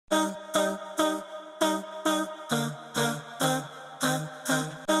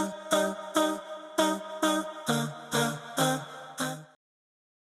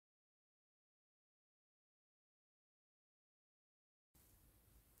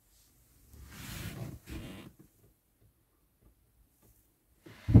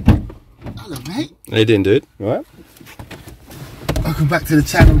They didn't do it, right? Welcome back to the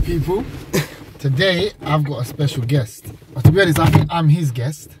channel, people. Today, I've got a special guest. But to be honest, I think I'm his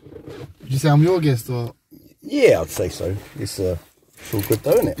guest. Would you say I'm your guest or? Yeah, I'd say so. It's all good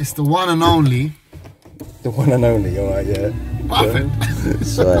though, isn't it? It's the one and only. The one and only, alright, yeah. Perfect.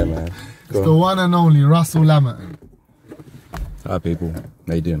 Sorry, man. It's the one and only Russell Laminates. Hi, people.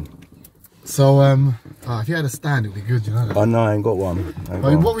 How you doing? So, if you had a stand, it'd be good, you know that? Oh, no, I ain't got one.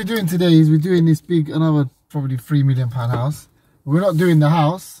 What we're doing today is we're doing this big, another probably £3 million house. We're not doing the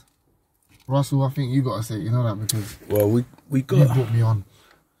house. Russell, I think you got to say it, you know that, because we got, you brought me on.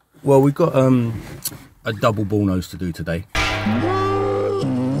 Well, we got a double bullnose to do today.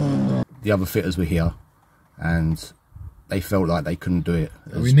 The other fitters were here, and they felt like they couldn't do it.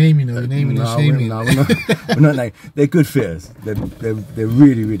 Are we naming them? Are we naming and shaming? No, we're not. They're good fitters. They're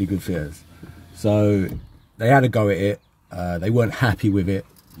really, really good fitters. So they had a go at it. They weren't happy with it,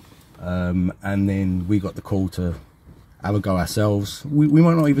 and then we got the call to have a go ourselves. We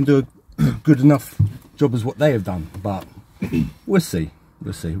might not even do a good enough job as what they have done, but we'll see.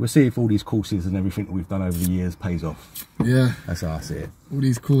 We'll see. We'll see if all these courses and everything that we've done over the years pays off. Yeah, that's how I see it. All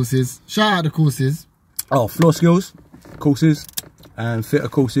these courses. Shout out the courses. Oh, floor skills courses and fitter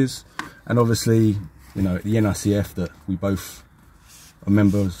courses, and obviously, you know, the NICF that we both are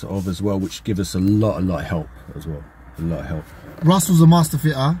members of as well, which give us a lot of help as well. A lot of help. Russell's a master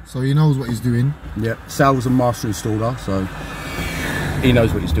fitter, so he knows what he's doing. Yeah, Sal's a master installer, so he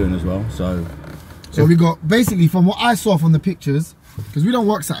knows what he's doing as well. So we got, basically, from what I saw from the pictures, because we don't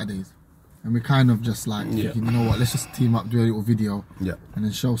work Saturdays, and we kind of just like thinking, you know what, let's just team up, do a little video, and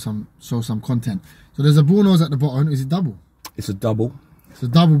then show some content. So there's a bullnose at the bottom. Is it double? It's a double. It's a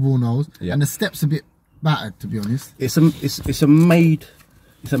double bullnose, and the step's a bit battered, to be honest. It's a made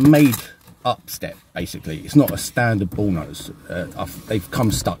up step, basically. It's not a standard bullnose. They've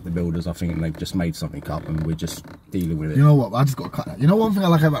come stuck, the builders, I think, and they've just made something up, and we're just dealing with it. You know what? I just got to cut that. You know one thing I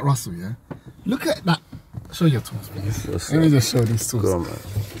like about Russell, yeah? Look at that. Show your tools, please. Let me just show these tools. Go on, man.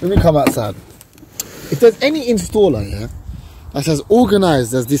 Let me come outside. If there's any installer here that's as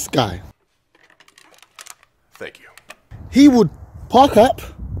organized as this guy, thank you. He would park up.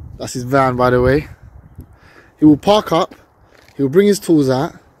 That's his van, by the way. He will park up. He will bring his tools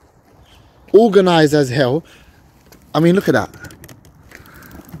out. Organized as hell. I mean, look at that.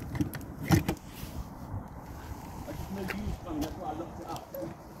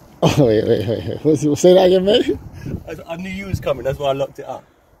 Oh, wait. Say that again, mate. I knew you was coming, that's why I locked it up.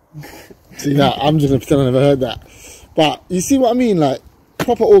 See, now I'm just gonna pretend I never heard that. But you see what I mean? Like,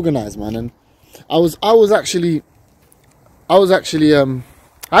 proper organized, man. And I was actually how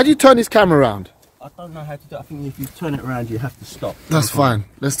do you turn this camera around? I don't know how to do it. I think if you turn it around, you have to stop. That's fine.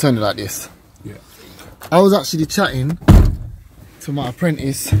 Let's turn it like this. Yeah. I was actually chatting to my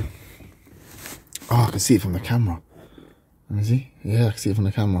apprentice. Oh, I can see it from the camera. Let me see. Yeah, I can see it from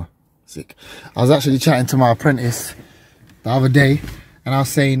the camera. Sick. I was actually chatting to my apprentice the other day, and I was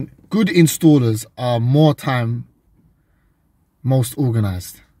saying good installers are most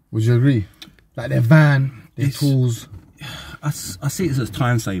organized. Would you agree? Like their van, their tools. I see it as a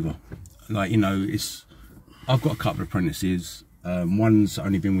time saver. Like, you know, I've got a couple of apprentices. One's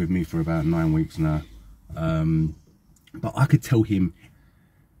only been with me for about 9 weeks now. But I could tell him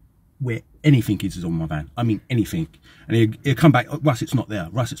where anything is on my van. I mean, anything. And he'll come back, oh, Russ, it's not there.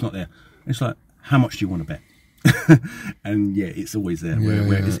 Russ, it's not there. And it's like, how much do you want to bet? And yeah, it's always there.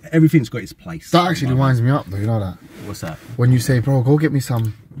 Everything's got its place. That actually winds me up, though. You know that? What's that? When you say, bro, go get me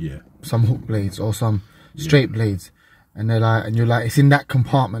some hook blades or some straight blades. And they're like, and you're like, it's in that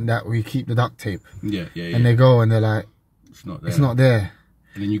compartment that we keep the duct tape. Yeah. And they go and they're like, it's not there. It's not there.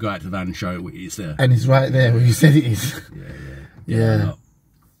 And then you go out to the van and show it, it's there. And it's right there where you said it is. Yeah.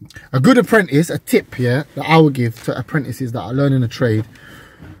 A good apprentice, a tip here that I would give to apprentices that are learning a trade: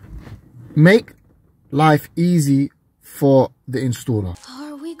 make life easy for the installer.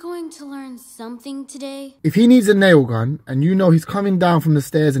 Are we going to learn something today? If he needs a nail gun and you know he's coming down from the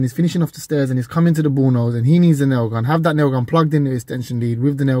stairs and he's finishing off the stairs and he's coming to the bullnose and he needs a nail gun, have that nail gun plugged in the extension lead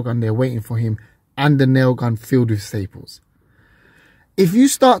with the nail gun there waiting for him and the nail gun filled with staples. If you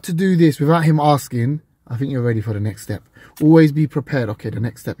start to do this without him asking, I think you're ready for the next step. Always be prepared. Okay, the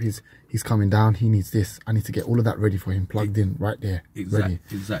next step is he's coming down, he needs this. I need to get all of that ready for him, plugged in right there.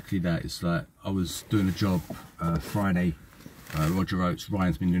 Exactly that. It's like I was doing a job Friday. Roger Oates,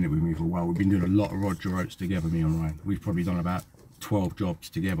 Ryan's been doing it with me for a while. We've been doing a lot of Roger Oates together, me and Ryan. We've probably done about 12 jobs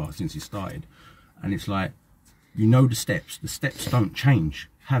together since he started. And it's like, you know the steps don't change.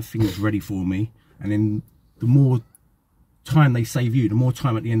 Have things ready for me, and then the more time they save you, the more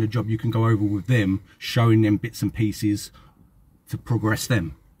time at the end of the job you can go over with them, showing them bits and pieces to progress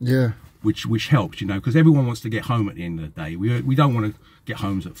them. Yeah. which helps, you know, because everyone wants to get home at the end of the day. We don't want to get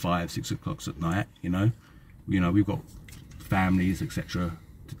home at 5, 6 o'clock at night, you know. We've got families, etc.,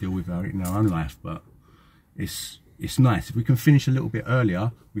 to deal with in our own life, but it's nice if we can finish a little bit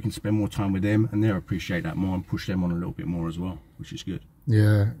earlier. We can spend more time with them, and they'll appreciate that more and push them on a little bit more as well, which is good.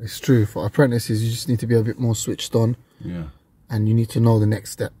 Yeah, it's true. For apprentices, you just need to be a bit more switched on. Yeah. And you need to know the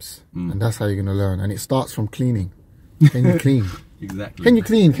next steps, and that's how you're going to learn. And it starts from cleaning. Can you clean? Exactly. Can you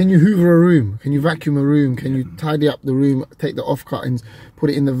clean? Can you hoover a room? Can you vacuum a room? Can you tidy up the room, take the off cuttings, put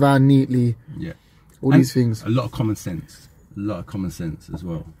it in the van neatly? Yeah. All these things. A lot of common sense. A lot of common sense as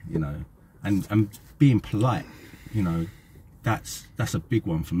well, you know. And being polite, you know, that's a big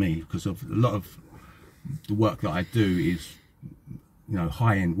one for me, because of a lot of the work that I do is, you know,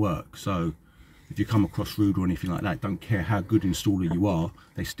 high-end work. So if you come across rude or anything like that, don't care how good installer you are,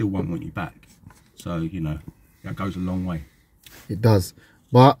 they still won't want you back. So, you know, that goes a long way. It does.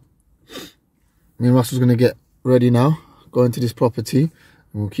 But me and Russell's going to get ready now, go into this property, and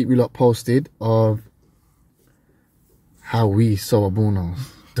we'll keep you lot posted of how we sew a Bullnose.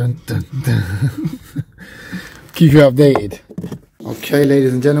 Dun, dun, dun. Keep you updated. Okay,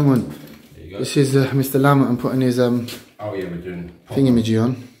 ladies and gentlemen, this is Mr. Lamont putting his oh yeah, we're doing thingamajig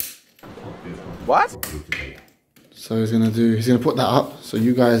on. What? So he's gonna put that up so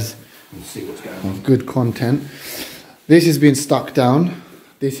you guys see what's going have good content. This has been stuck down.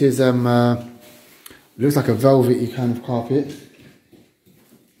 This is looks like a velvety kind of carpet.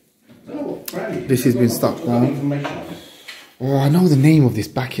 This has been stuck down. Oh, I know the name of this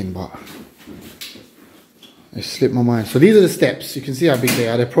backing, but it slipped my mind. So these are the steps. You can see how big they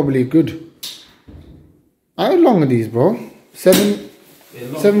are. They're probably good. How long are these, bro? 7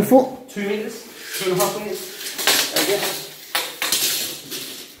 foot? 2 meters, 2.5 meters, I guess.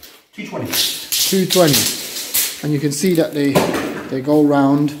 220. 220. And you can see that they go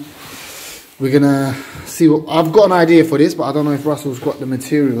round. We're gonna see what I've got an idea for this, but I don't know if Russell's got the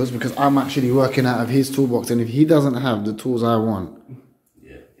materials, because I'm actually working out of his toolbox, and if he doesn't have the tools I want,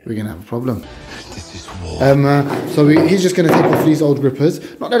 we're gonna have a problem. This is war. So he's just gonna take off these old grippers.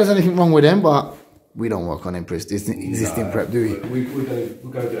 Not that there's anything wrong with them, but we don't work on existing prep, do we?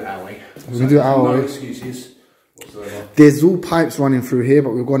 We're gonna do it our way. We're gonna do it our way. No excuses whatsoever. There's all pipes running through here, but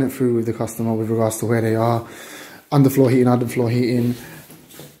we've gone it through with the customer with regards to where they are. Underfloor heating.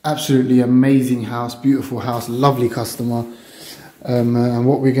 Absolutely amazing house, beautiful house, lovely customer. And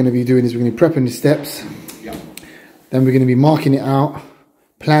what we're going to be doing is we're going to be prepping the steps. Yeah. Then we're going to be marking it out,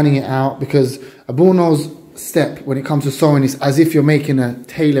 planning it out, because a Bullnose step, when it comes to sewing, is as if you're making a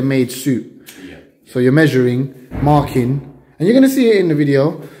tailor-made suit. Yeah. So you're measuring, marking, and you're going to see it in the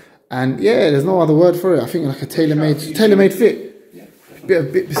video. And yeah, there's no other word for it. I think like a tailor-made fit. Yeah.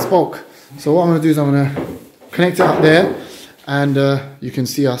 Bit bespoke. So what I'm going to do is I'm going to connect it up there, and you can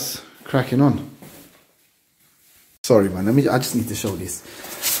see us cracking on. Sorry man, I just need to show this.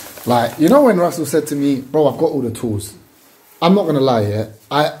 Like, you know when Russell said to me, bro, I've got all the tools. I'm not gonna lie here.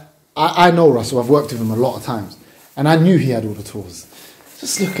 I know Russell, I've worked with him a lot of times, and I knew he had all the tools.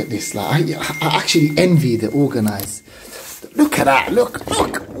 Just look at this, like I actually envy the organised. Look at that, look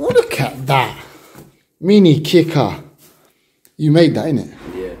at that. Mini kicker. You made that, innit?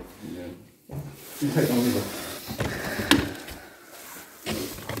 Yeah. You take that with you.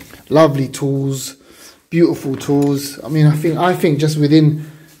 Lovely tools, beautiful tools. I mean, I think just within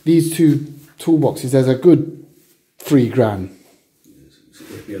these two toolboxes, there's a good £3 grand.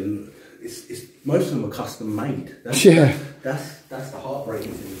 Most of them are custom made. That's the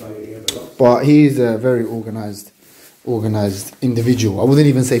heartbreaking thing. But he's a very organised individual. I wouldn't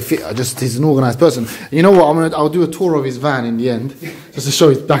even say fitter, just he's an organised person. And you know what? I'll do a tour of his van in the end, just to show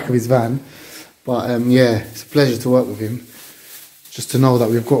his back of his van. But yeah, it's a pleasure to work with him. Just to know that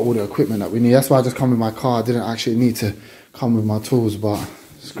we've got all the equipment that we need. That's why I just come with my car. I didn't actually need to come with my tools, but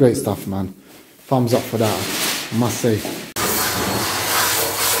it's great stuff, man. Thumbs up for that, I must say.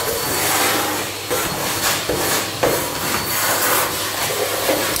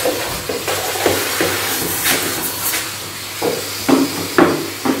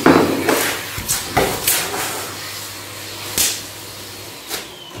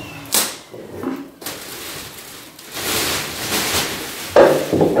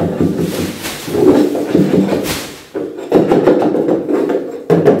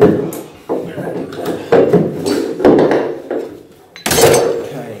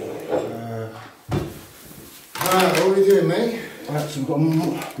 So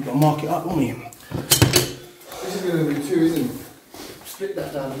we've got to mark it up, haven't we? This is going to be 2, isn't it? Split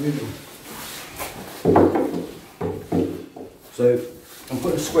that down the middle. So I'm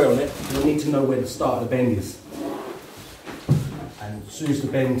putting a square on it, and I need to know where the start of the bend is. And as soon as the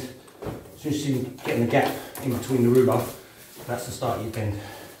bend as soon as you get in the gap in between the ruler, that's the start of your bend.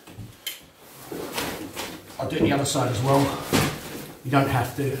 I'll do it the other side as well. You don't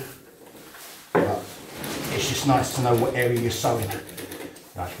have to, but it's just nice to know what area you're sewing,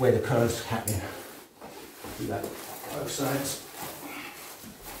 like where the curve's happening. Do that both sides.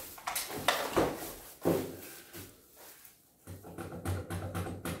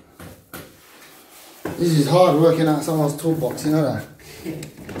 This is hard working out someone's toolbox, you know that?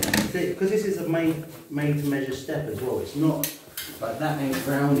 Because this is a made to measure step as well. It's not like that ain't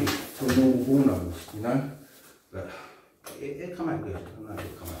rounded to a normal Bullnose, you know? But it'll come out good. I know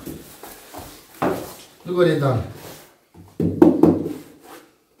it'll come out good. Look what they've done.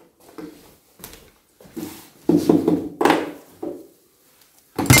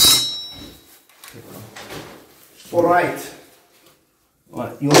 Alright.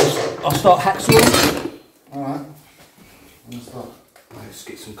 Right, I'll start hacksawing. Alright. I'm gonna start. Let's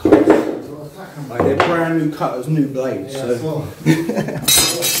get some cutters. Like they're brand new cutters, new blades. Yeah, so. You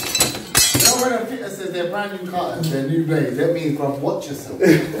know when a fitter says they're brand new cutters, they're new blades, that means, bruv, watch yourself.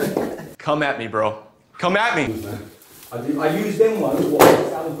 Come at me, bro. Come at me. I use them ones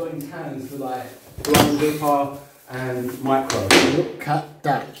whilst I was going cans for like blind gripper and micro. Look at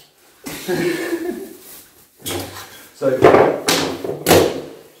that. So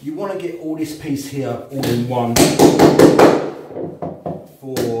you want to get all this piece here all in one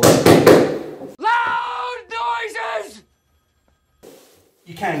for Loud noises!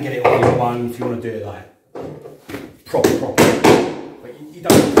 you can get it all in one if you want to do it like proper. But you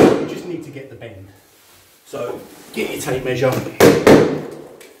don't, you just need to get the bend. So get your tape measure,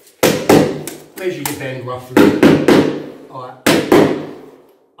 measure your bend roughly. Alright,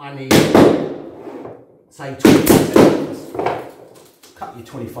 I need say 25 centimetres. Cut your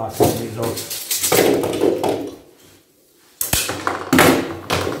 25 centimetres off.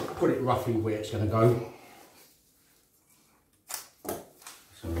 Put it roughly where it's going to go.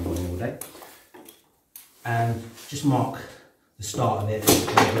 So I'm running all day. And just mark the start of it.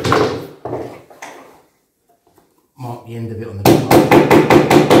 Mark the end of it on the top.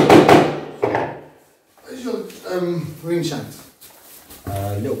 Where's your ring shank?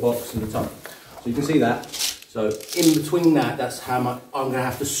 Little box in the top. So you can see that. So in between that, that's how much I'm going to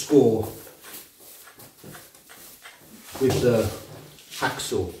have to score with the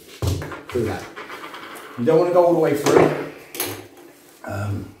hacksaw through that. You don't want to go all the way through.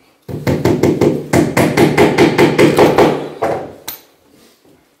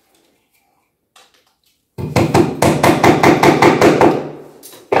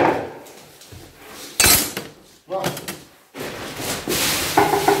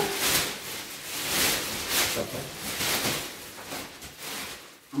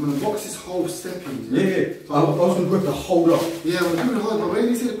 I'm going to box this whole step in. Yeah. I was going to grip the whole lot. Yeah, I'm doing the whole, but where did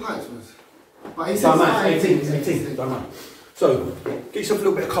he say the pipes was? But he Don't said matter, 18, don't matter. So, get yourself a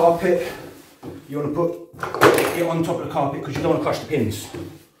little bit of carpet. You want to put it on top of the carpet because you don't want to crush the pins.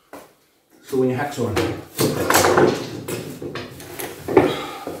 So when you hacksaw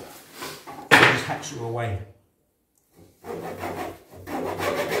just hacksaw away.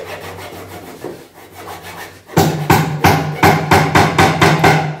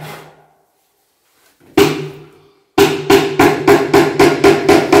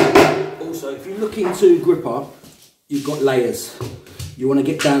 If you look into gripper, you've got layers. You want to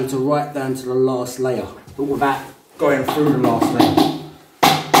get right down to the last layer, but without going through the last layer.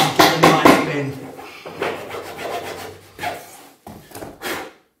 Get a nice bend.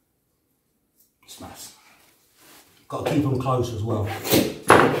 It's nice. Got to keep them close as well.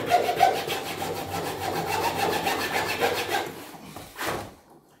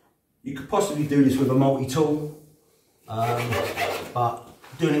 You could possibly do this with a multi-tool, but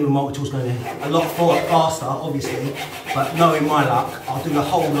doing it with a multi-tool is going to be a lot faster, obviously, but knowing my luck, I'll do the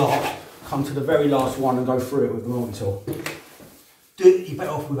whole lot, come to the very last one and go through it with the multi-tool. You're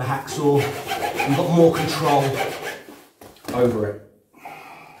better off with a hacksaw, you've got more control over it.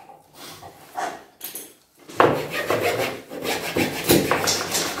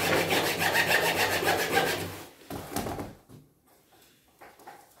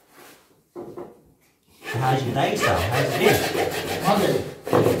 How's your day, Sal? How's it been? Monday.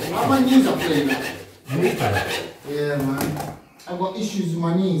 My knees are playing now. Knee pain? Yeah, man. I've got issues with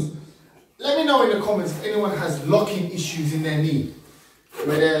my knees. Let me know in the comments if anyone has locking issues in their knee.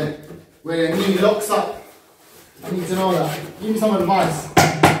 Where their knee locks up. I need to know that. Give me some advice.